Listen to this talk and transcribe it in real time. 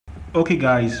Okay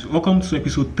guys, welcome to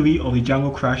episode 3 of the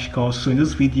Django crash course. So in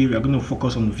this video we are going to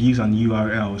focus on views and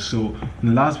URLs. So in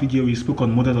the last video we spoke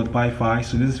on model.py.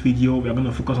 So in this video we are going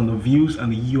to focus on the views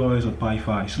and the URLs of py.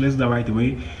 So let's do that right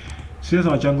away. So here's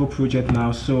our Django project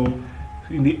now. So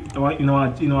in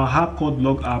our app called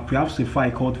blog app, we have a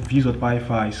file called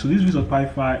views.py. So this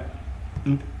views.py,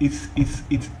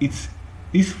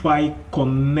 this file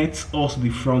connects us to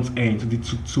the front end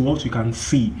to what you can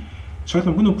see. So right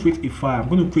now I'm going to create a file. I'm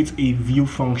going to create a view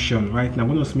function. Right now I'm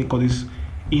going to call this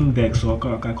index, or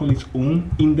I can call it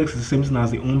home. Index is the same thing as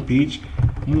the home page.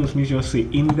 I'm going to just say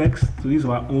index. So this is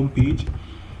our home page.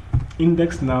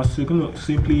 Index now. So you're going to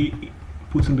simply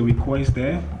put in the request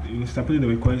there. Instead putting the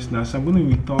request now. So I'm going to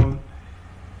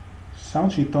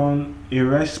return a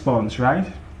response,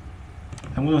 right?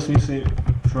 I'm going to say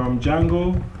from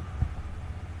Django.http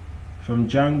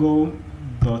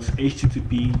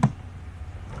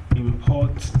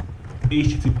import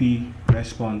HTTP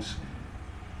response.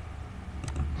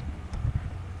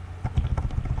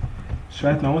 So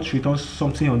right now I want to return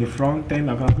something on the front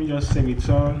end. I can just say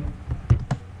return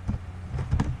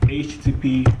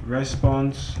HTTP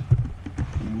response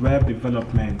web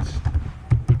development.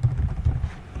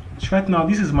 So right now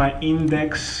this is my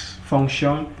index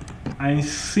function. I'm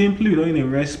simply returning a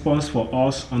response for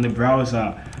us on the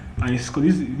browser, and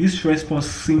this response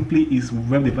simply is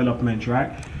web development,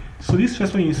 right? So this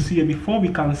response you see here, before we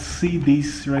can see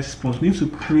this response, we need to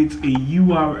create a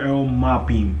URL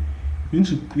mapping. We need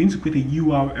to create a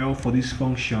URL for this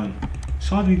function.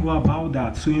 So how do we go about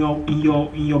that? So in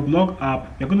your blog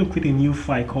app, you're going to create a new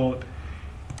file called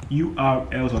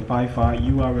urls.py.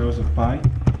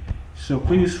 So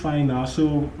create this file now.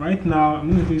 So right now I'm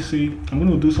going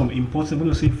to do some imports. I'm going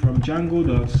to say from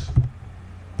Django.urls,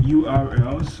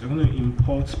 I'm going to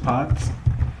import path.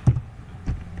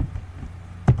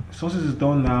 So this is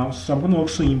done now. So I'm going to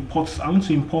also import this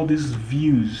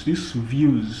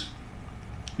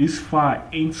file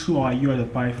into our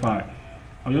url.py file.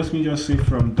 I'll just say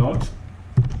from dot.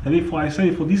 And if I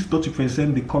say for this dot to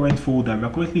present the current folder, we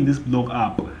are currently in this blog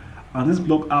app, and this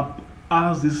blog app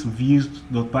has this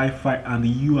views.py file and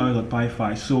the url.py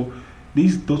file. So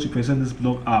this dot represent this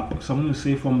blog app. So I'm going to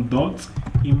say from dot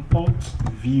import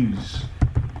views.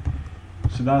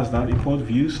 So that's that, import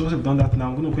views. So once I've done that, now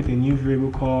I'm going to create a new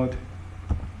variable called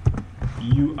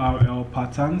URL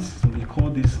patterns. So we call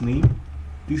this name.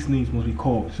 This name must be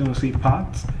called. So I'm going to say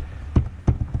path.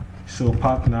 So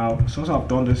path now. So once I've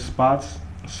done this path,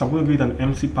 so I'm going to create an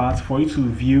empty path for you to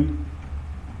view.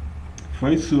 For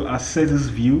you to access this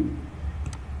view,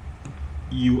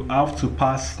 you have to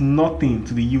pass nothing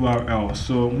to the URL.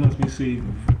 So I'm going to say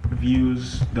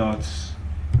views.index.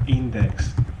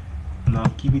 Now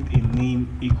give it a name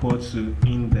equal to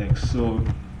index. So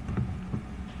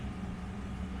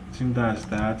I think that's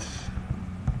that.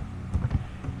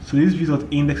 So this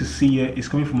views.index you see here is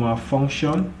coming from our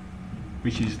function,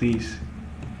 which is this.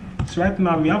 So right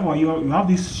now we have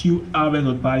this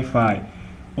url.py file.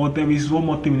 But there is one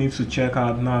more thing we need to check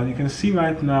out now. You can see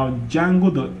right now our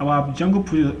Django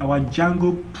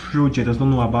project does not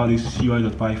know about this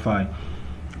url.py file.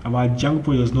 Our Django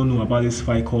project does not know about this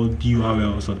file called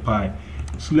urls.py.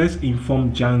 So let's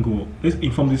inform Django. Let's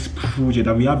inform this project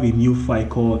that we have a new file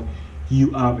called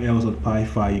urls.py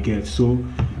file. You get, so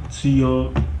to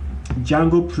your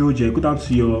Django project, go down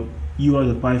to your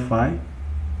url.py file,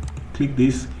 click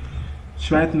this.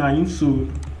 So right now you need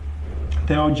to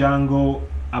tell Django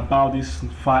about this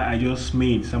file I just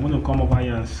made. So I'm going to come over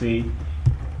here and say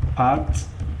path.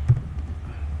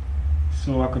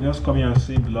 So I can just come here and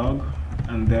say blog,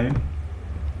 and then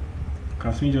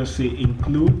can we just say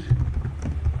include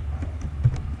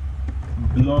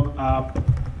blog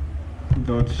app.urls.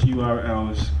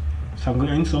 So I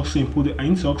need to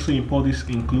also import this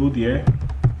include here.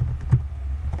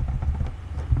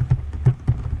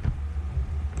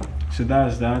 So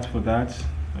that's that for that.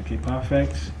 Okay,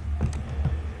 perfect.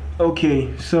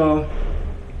 Okay, so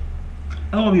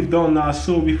that's what we've done now.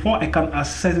 So before I can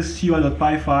access this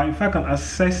url.py file, if I can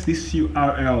access these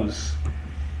URLs,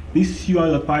 this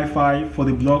url.py file for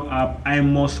the blog app, I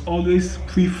must always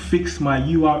prefix my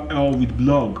URL with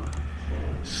blog.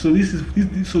 So this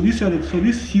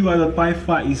url.py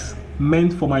file is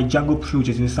meant for my Django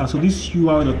project instance. So this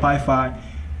url.py file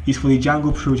is for the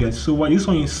Django project. So what this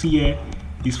one you see here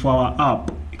is for our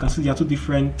app. You can see there are two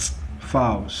different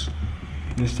files.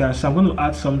 Instead, so I'm going to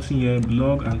add something here,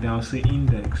 blog, and then I'll say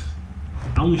index.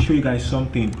 I want to show you guys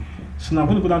something. So now I'm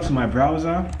going to go down to my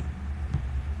browser.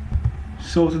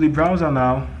 So to the browser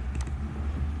now,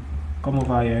 come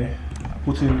over here,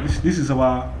 put in this is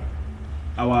our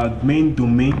main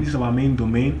domain. This is our main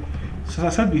domain. So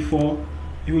as I said before,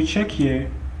 if we check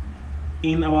here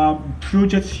in our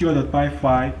project.py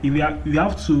file, if we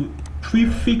have to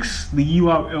prefix the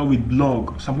URL with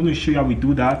blog. So I'm going to show you how we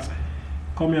do that.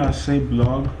 Come here and say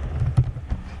blog.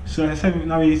 So as I said,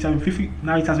 now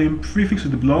it has been prefixed to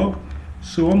the blog.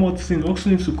 So one more thing, also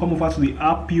need to come over to the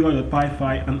app.py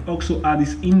file and also add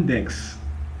this index.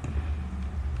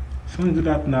 So I'm going to do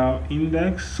that now.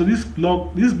 Index. So this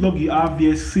blog you have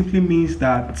here simply means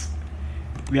that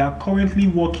we are currently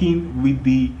working with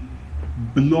the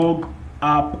blog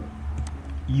app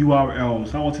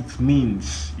URLs. That's what it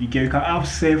means. You can have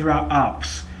several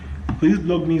apps. So this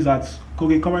blog means that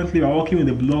okay, currently we are working with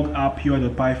the blog app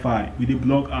here.py file with the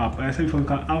blog app. And I said before, we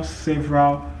can have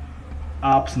several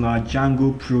apps in our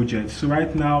Django project. So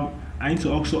right now I need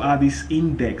to also add this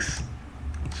index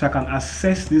so I can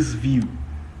access this view.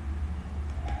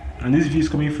 And this view is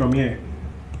coming from here.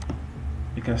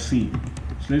 You can see.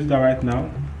 So let's do that right now.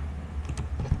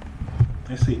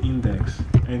 Let's say index,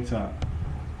 enter.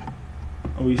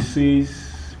 Oh, it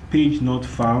says page not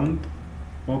found.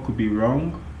 What could be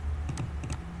wrong?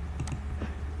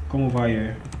 Come over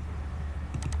here.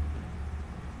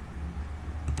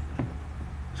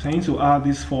 So I need to add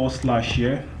this /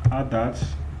 here. Add that.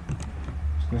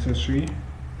 It's necessary.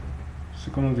 So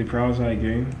come on the browser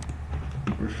again.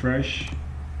 Refresh.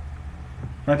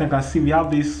 Right now you can see we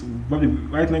have this web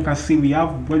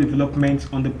development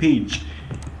on the page,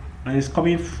 and it's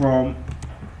coming from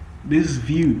this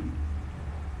view.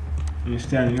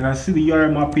 Understand? You can see the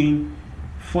URL mapping.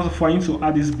 First of all, I need to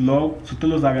add this blog to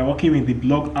tell us that we are working with the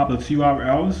blog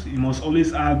app.urls. You must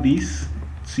always add this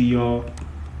to your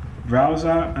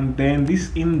browser, and then this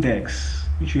index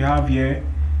which we have here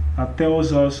that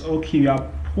tells us okay, we are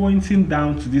pointing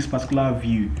down to this particular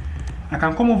view. I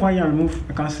can come over here and remove.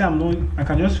 I can say I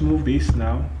can just remove this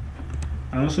now,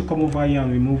 and also come over here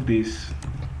and remove this.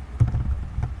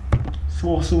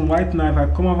 So right now, if I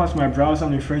come over to my browser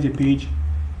and refresh the page,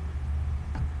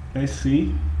 let's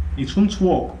see, it won't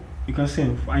work. You can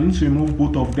see I need to remove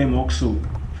both of them also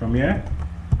from here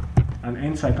and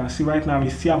enter. I can see right now we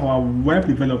still have our web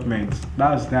development.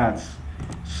 That's that.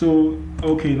 So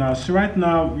okay, now so right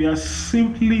now we are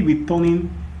simply returning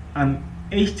an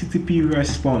HTTP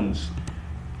response.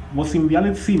 But in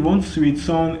reality, we want to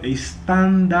return a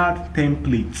standard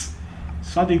template.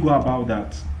 So how do you go about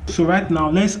that? So right now,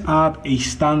 let's add a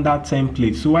standard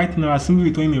template. So right now, I'm simply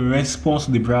returning a response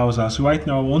to the browser. So right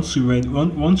now, I want to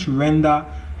render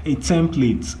a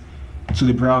template to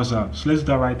the browser. So let's do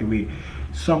that right away.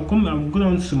 So I'm going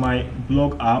on to my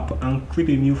blog app and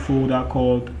create a new folder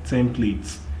called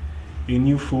templates. A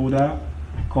new folder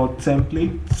called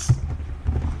templates.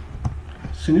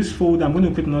 So in this folder, I'm going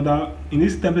to create another. In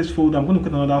this templates folder, I'm going to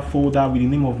create another folder with the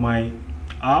name of my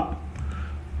app.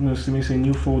 I'm going to make a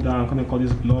new folder. I'm going to call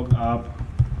this blog app.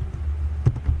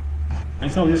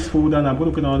 Inside of this folder, I'm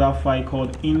going to create another file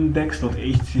called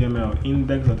index.html.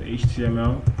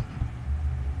 Index.html.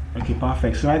 Okay,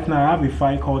 perfect. So right now I have a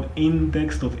file called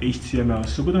index.html.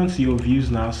 So go down to your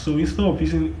views now. So instead of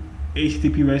using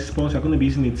HTTP response, you're going to be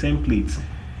using a template.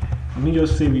 Let me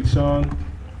just say return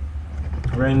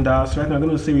render. So right now I'm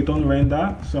going to say return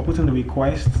render. So I put in the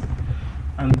request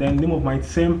and then name of my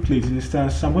template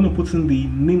instance. So I'm going to put in the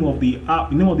name of the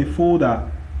app, name of the folder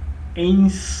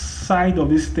inside of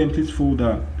this template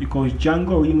folder, because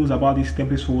Django already knows about this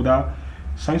template folder.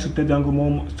 So I need to tell Django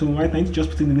more. So right now I need to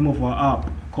just put in the name of our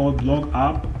app called blog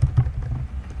app,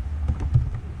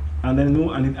 and then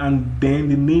then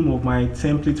the name of my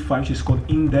template file, which is called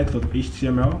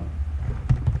index.html.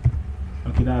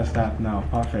 Okay, that's that now.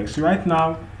 Perfect. So right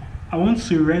now I want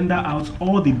to render out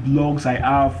all the blogs I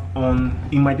have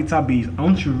in my database. I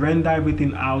want to render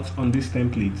everything out on this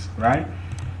template, right?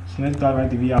 So let's start right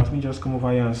the video. Let me just come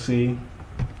over here and say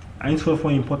I need to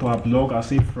import our blog. I'll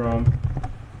say from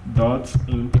dot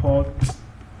import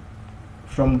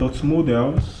from dot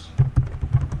models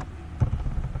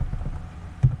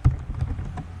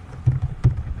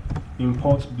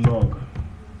import blog.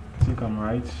 I think I'm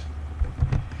right.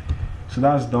 So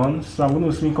that's done. So I'm going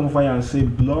to simply come over here and say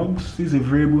blogs. This is a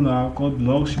variable now called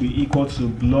blogs should be equal to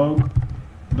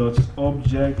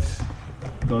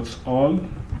blog.object.all.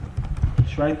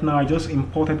 So right now I just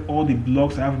imported all the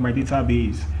blogs I have in my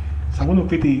database. So I'm going to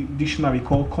create a dictionary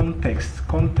called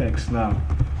context now.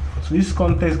 So this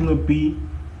context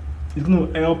is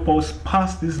going to help us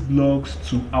pass these blogs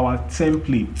to our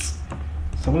templates.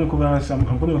 So I'm going to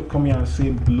come here and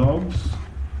say blogs,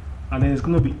 and then it's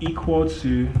going to be equal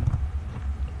to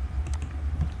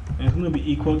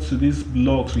these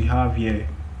blogs we have here.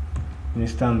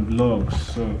 Understand? Blogs.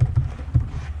 So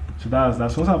that's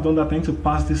that. So once I've done that, I need to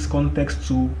pass this context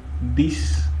to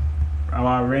this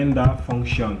our render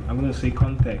function. I'm going to say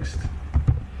context.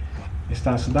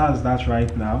 So that's that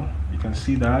right now. You can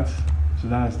see that. So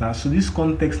that's that. So this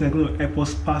context is going to help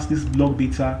us pass this block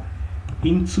data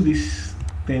into this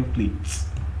template.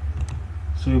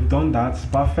 So we've done that.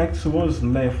 Perfect. So what's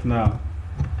left now?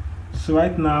 So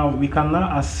right now we can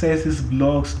now access these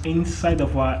blocks inside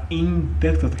of our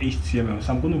index.html.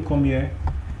 So I'm going to come here,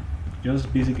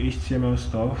 just basic HTML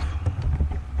stuff.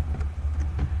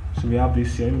 So we have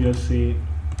this here. Let me just say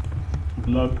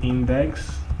blog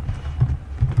index.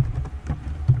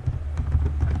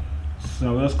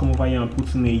 So I'll just come over here and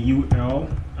put in a UL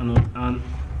and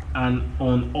an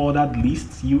unordered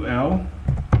list UL.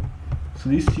 So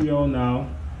this UL now,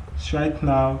 so right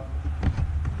now,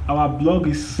 our blog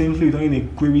is simply within a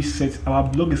query set. Our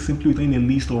blog is simply within a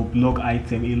list of blog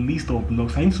item, a list of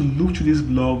blogs. I need to look through this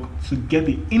blog to get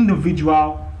the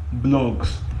individual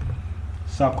blogs.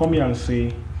 So I'll come here and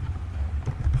say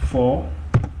for.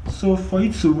 So for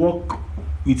it to work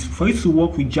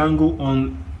with Django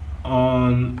on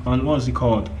what's it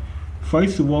called? For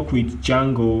it to work with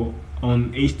Django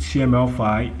on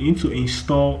HTML5, you need to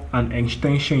install an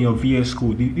extension in your VS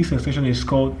Code. This extension is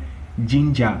called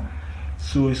Ginger.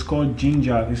 So it's called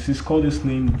Ginger. This is called this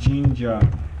name Ginger.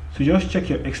 So just check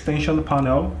your extension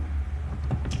panel,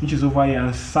 which is over here,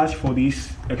 and search for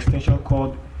this extension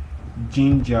called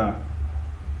Ginger.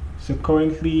 So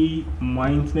currently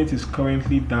my internet is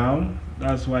currently down.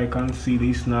 That's why I can't see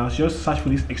this now. So just search for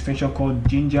this extension called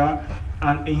Ginger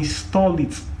and install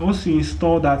it. Once you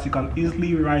install that, you can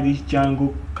easily write this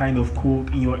Django kind of code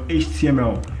in your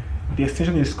HTML. The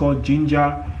extension is called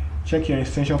Ginger. Check your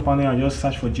extension panel and just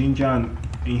search for Ginger and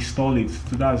install it.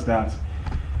 So that's that.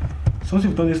 So once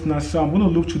you've done this now, so I'm going to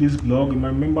look through this blog. You might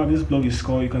remember this blog is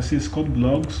called, you can see it's called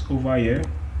blogs over here.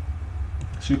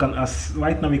 So you can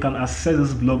right now we can access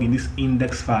this blog in this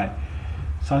index file.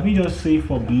 So let me just say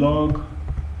for blog,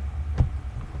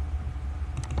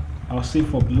 I'll say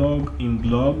for blog in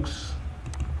blogs.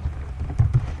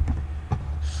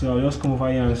 So I'll just come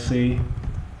over here and say,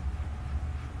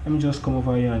 let me just come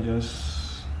over here and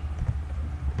just,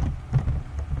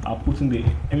 I'll put in the,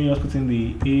 let me just put in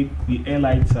the li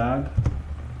tag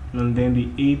and then the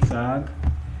a tag,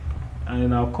 and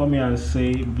then I'll come here and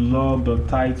say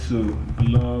blog.title.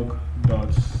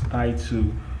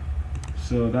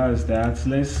 So that's that.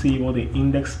 Let's see what the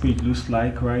index page looks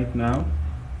like right now.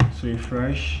 So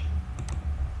refresh.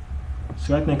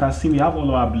 So right now you can see we have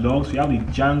all our blogs. We have the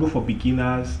Django for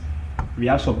beginners,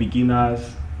 React for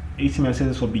beginners, HTML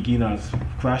CSS for beginners,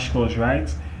 crash course, right?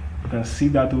 You can see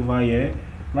that over here.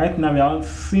 Right now we are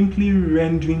simply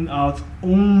rendering out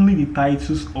only the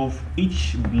titles of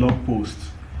each blog post.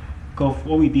 Because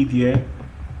what we did here,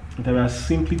 that we are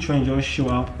simply trying to just show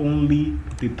out only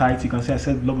the title. You can see I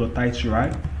said blog.title,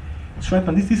 right? So right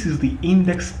now this is the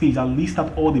index page that lists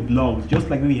out all the blogs, just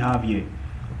like we have here.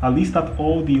 I list out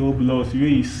all the old blogs where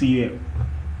you see here,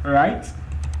 right?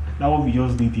 That's what we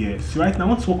just did here. So right now I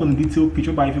want to work on the detail page,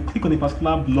 but if you click on a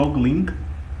particular blog link,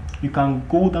 you can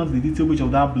go down to the detail page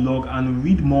of that blog and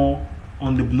read more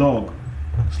on the blog.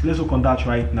 So let's work on that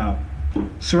right now.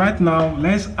 So right now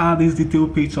let's add this detail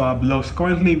page to our blogs.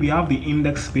 Currently we have the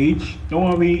index page. Don't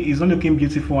worry, it's not looking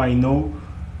beautiful, I know,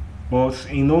 but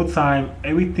in no time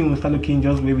everything will start looking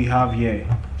just where we have here,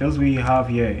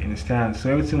 understand? So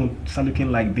everything will start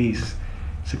looking like this.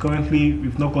 So currently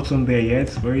we've not gotten there yet,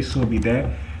 very soon we'll be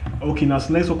there. Okay, now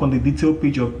so let's work on the detail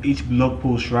page of each blog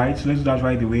post, right? So let's do that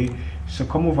right away. So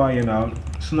come over here now.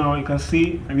 So now you can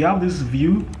see we have this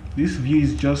view. This view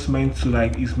is just meant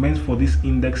to is meant for this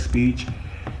index page.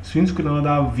 So we need to create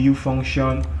another view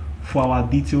function for our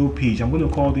detail page. I'm going to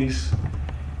call this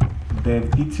the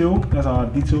detail. That's our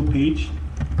detail page,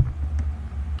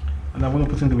 and I'm going to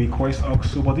put in the request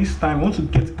also. But this time, I want to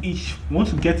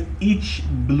get each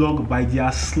blog by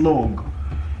their slug.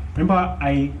 Remember,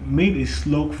 I made a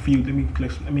slug field. Let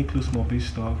me close some of this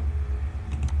stuff.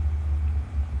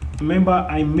 Remember,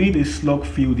 I made a slug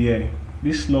field here.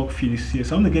 This slug field is here.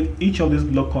 So I'm going to get each of this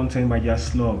blog content by their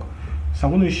slug. So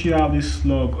I'm going to share out this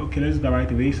slug. Okay, let's do that right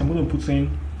away. So I'm going to put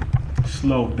in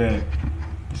slug there.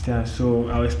 So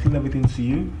I'll explain everything to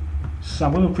you. So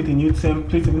I'm going to create a new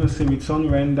template. I'm going to say return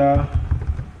render,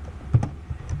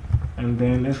 and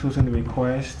then let's put in the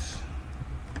request.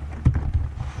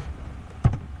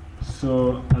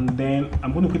 So and then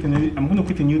I'm going to create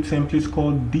a new template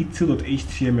called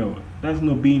detail.html. That's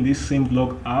going to be in this same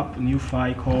blog app, a new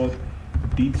file called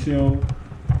detail.html.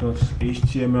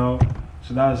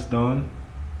 So that's done.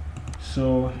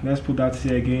 So let's put that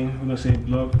here again. We're going to say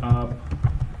blog app,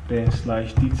 then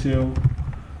slash detail.html,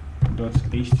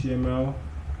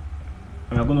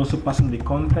 and I'm going to also pass in the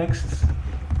context.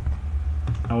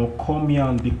 I will come here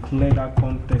and declare that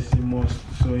context must,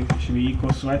 so it should be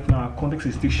equal. So right now our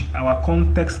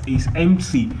context is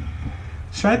empty.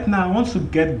 So right now I want to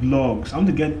get blogs. I want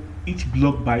to get each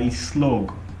blog by its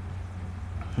slug.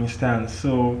 Understand?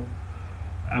 So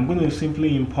I'm going to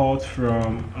simply import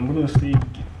from, I'm going to say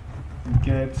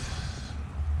get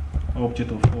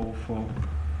object of all for.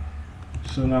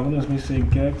 So now I'm going to say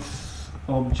get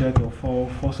object of all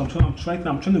for. So I'm trying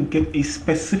to get a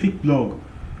specific blog.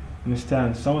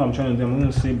 Understand? So what I'm trying to do, I'm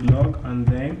going to say blog, and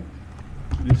then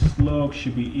this slug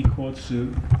should be equal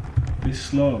to this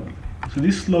slug. So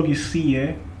this slug you see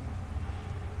here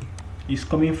is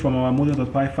coming from our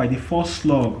model.py file, the first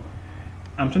slug.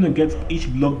 I'm trying to get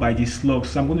each block by this slug,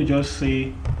 so I'm going to just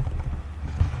say,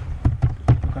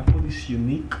 I can call this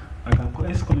unique,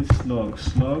 let's call it slug.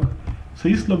 So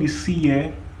this slug you see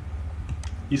here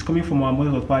is coming from our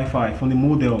model.py file, from the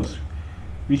models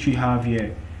which we have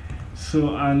here.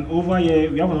 So, and over here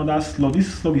we have another slug.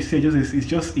 This slug you see is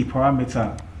just a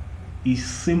parameter. It's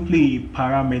simply a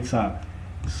parameter.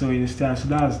 So you understand? So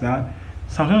that's that.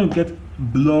 So I'm trying to get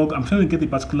blog. I'm trying to get a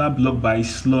particular blog by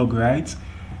slug, right?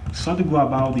 So how to go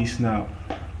about this now?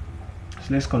 So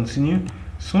let's continue.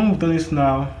 So when we've done this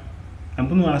now, I'm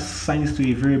going to assign this to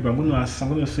a variable. I'm going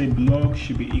to say blog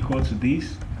should be equal to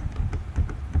this.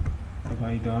 What have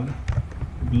I done?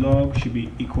 Blog should be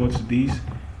equal to this,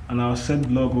 and I'll set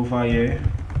blog over here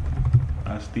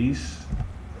as this.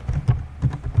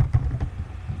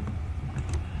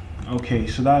 Okay,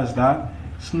 so that's that.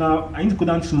 So now I need to go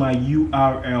down to my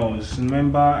URLs.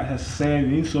 Remember, as I said,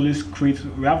 we need to always create.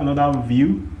 We have another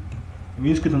view. We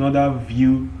need to create another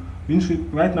view.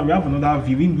 Right now we have another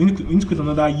view. We need to create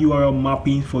another URL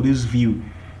mapping for this view.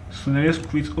 So now let's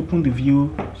open the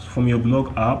view from your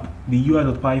blog app, the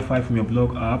UI.py file from your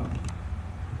blog app.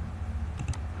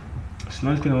 So now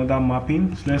let's create another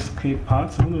mapping. So let's create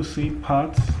parts. I'm going to say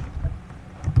parts.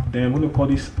 Then I'm going to call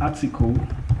this article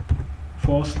 /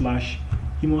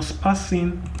 you must pass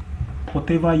in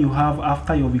whatever you have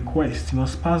after your request. You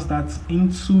must pass that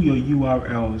into your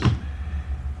URLs.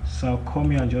 So I'll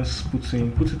come here and just put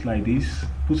it like this,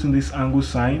 put in this angle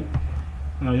sign,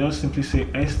 and I'll just simply say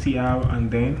str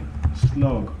and then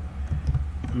slug.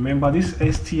 Remember, this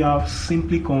str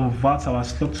simply converts our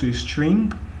slug to a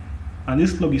string, and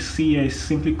this slug you see here is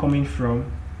simply coming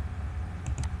from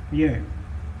here.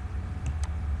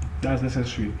 That's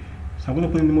necessary. So I'm going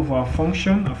to put in the name of our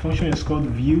function. Our function is called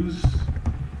views.detail,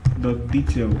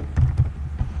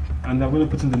 and I'm going to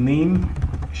put in the name.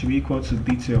 It should be equal to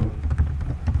detail.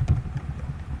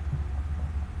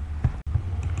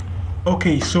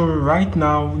 Okay, so right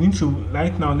now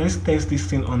let's test this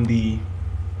thing on the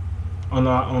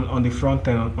front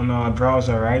end on our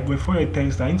browser, right? Before I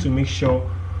test, I need to make sure.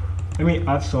 Let me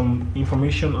add some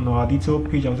information on our detail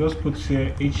page. I'll just put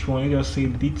here h1. Let's just say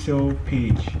detail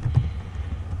page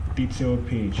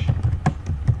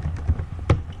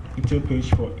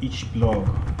for each blog.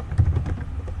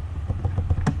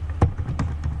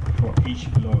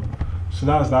 So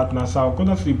that's that. Now, so I'll go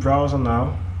down to the browser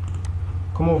now.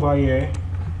 Come over here.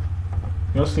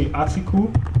 Just say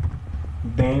article.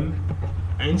 Then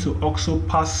I need to also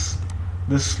pass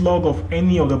the slug of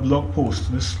any of the blog posts.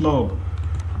 The slug.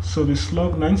 So the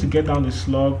slug. Now I need to get down the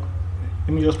slug.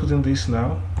 Let me just put in this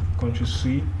now. Ctrl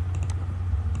C.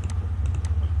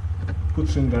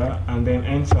 Put in that and then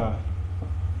enter.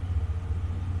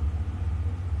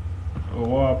 Oh,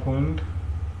 what happened?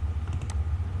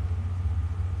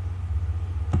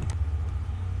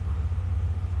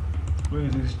 Where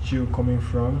is this geo coming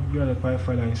from? You are the .py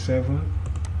file line 7.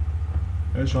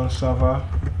 Let's run server.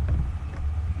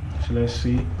 So let's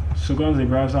see. So go on the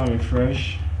browser and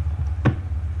refresh.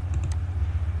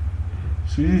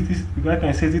 So this right now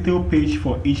it says detail page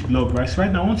for each blog, right? So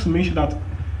right now I want to make sure that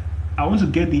I want to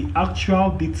get the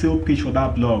actual detail page for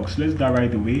that blog. So let's do that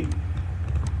right away.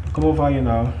 Come over here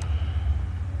now.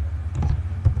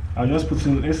 I'll just put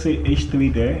in, let's say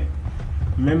h3 there.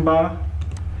 Remember,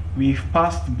 we've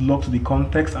passed the blog to the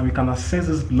context, and we can access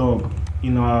this blog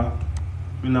in our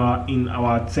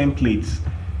templates.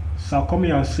 So I'll come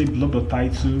here and say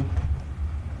blog.title.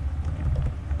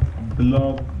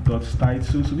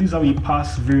 So this is how we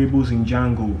pass variables in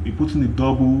Django. We put in the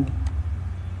double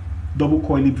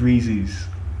curly braces.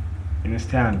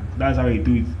 Understand? That's how we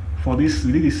do it. For this,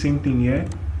 we did the same thing here.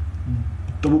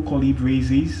 Double curly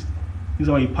braces. This is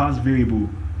how we pass variable.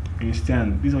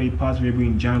 Understand? This is how we pass variable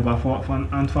in Django.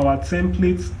 And for our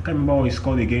templates, I can't remember what it's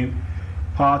called again.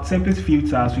 For our template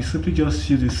filters, we simply just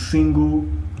use the single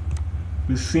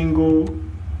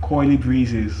coily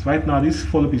braces. Right now, this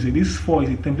 4 is a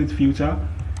template filter.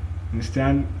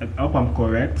 Understand? I hope I'm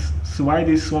correct. So why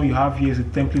this one you have here is a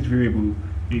template variable.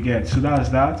 You get, so that's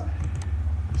that.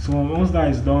 So once that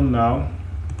is done now,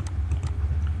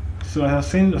 so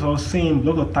as I was saying,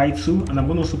 block the title, and I'm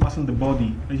going to also pass in the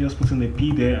body. Let's just put in the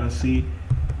P there and say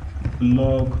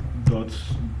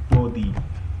blog.body.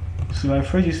 So I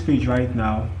refresh this page right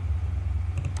now.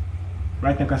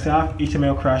 Right now, I can say I have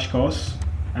HTML crash course,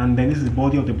 and then this is the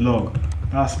body of the blog.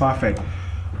 That's perfect.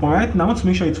 But right now, I want to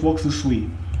make sure it works this way.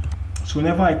 So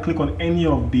whenever I click on any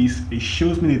of these, it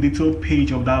shows me the detailed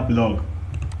page of that blog,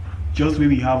 just the way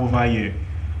we have over here.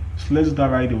 So let's do that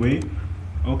right away.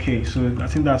 Okay, so I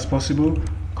think that's possible.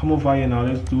 Come over here now,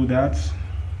 let's do that.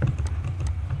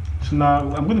 So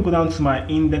now I'm going to go down to my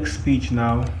index page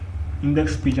now.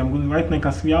 Index page, I'm going to, right now you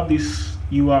can see we have this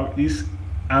URL, this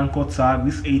anchor tag,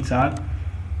 this A tag.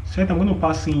 So right now I'm going to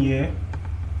pass in here.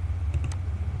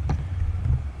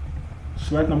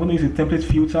 So right now I'm going to use the template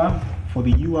filter for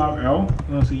the URL. I'm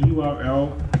going to say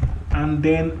URL, and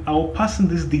then I'll pass in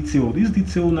this detail. This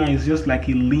detail now is just like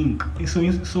a link. So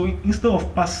instead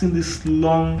of passing this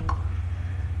long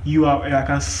URL, I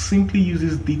can simply use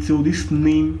this detail, this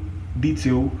name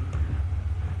detail,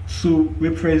 to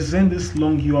represent this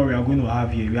long URL we are going to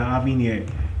have here. We are having here.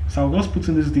 So I'll just put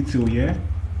in this detail here.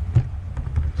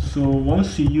 So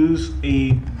once you use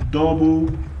a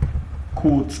double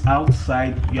quote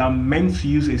outside, you are meant to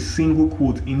use a single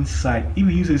quote inside. If you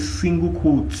use a single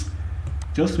quote,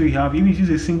 just so you have, if you use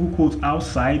a single quote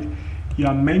outside, you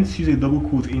are meant to use a double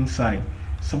quote inside.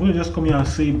 So I'm going to just come here and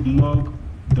say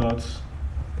blog.slug.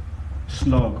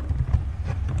 So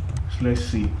let's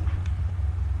see.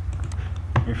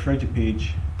 Refresh the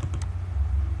page.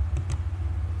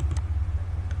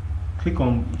 Click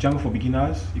on Django for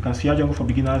Beginners. You can see our Django for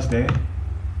Beginners there.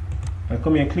 I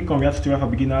come here and click on React Tutorial for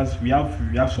Beginners. We have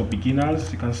React for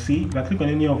Beginners. You can see if I click on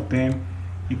any of them,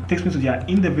 it takes me to their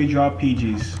individual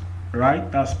pages.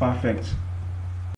 Right? That's perfect.